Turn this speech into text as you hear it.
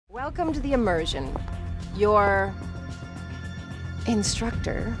Welcome to the immersion. Your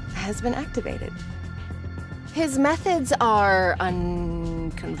instructor has been activated. His methods are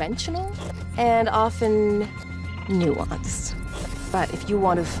unconventional and often nuanced. But if you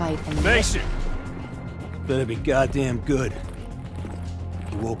want to fight and— Mason! Better be goddamn good.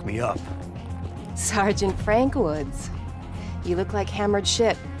 You woke me up. Sergeant Frank Woods. You look like hammered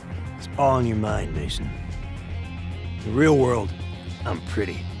shit. It's all in your mind, Mason. In the real world, I'm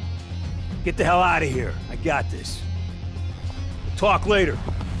pretty. Get the hell out of here. I got this. We'll talk later.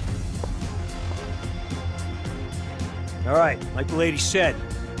 All right, like the lady said,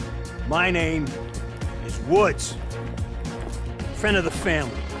 my name is Woods. Friend of the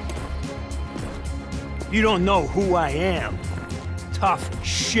family. You don't know who I am. Tough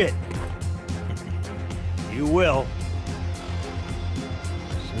shit. You will.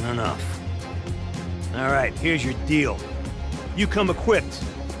 Soon enough. All right, here's your deal. You come equipped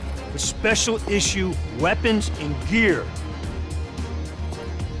with special issue weapons and gear.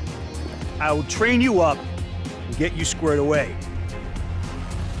 I will train you up and get you squared away.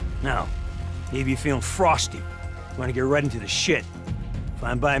 Now, maybe you're feeling frosty. You want to get right into the shit.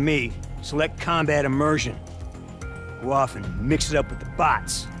 Fine by me. Select combat immersion. Go off and mix it up with the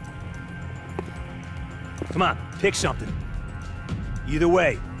bots. Come on, pick something. Either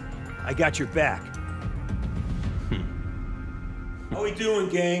way, I got your back. How we doing,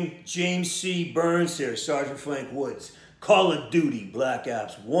 gang? James C. Burns here, Sergeant Frank Woods. Call of Duty Black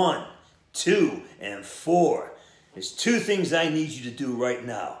Ops 1, 2, and 4. There's two things I need you to do right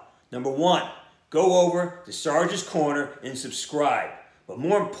now. Number one, go over to Sarge's Corner and subscribe. But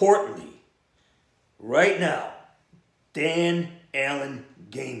more importantly, right now, Dan Allen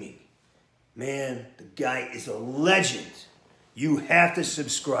Gaming. Man, the guy is a legend. You have to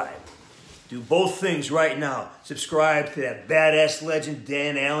subscribe. Do both things right now. Subscribe to that badass legend,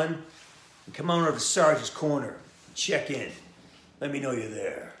 Dan Allen, and come on over to Sarge's Corner. Check in. Let me know you're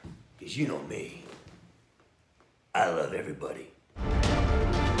there, because you know me. I love everybody.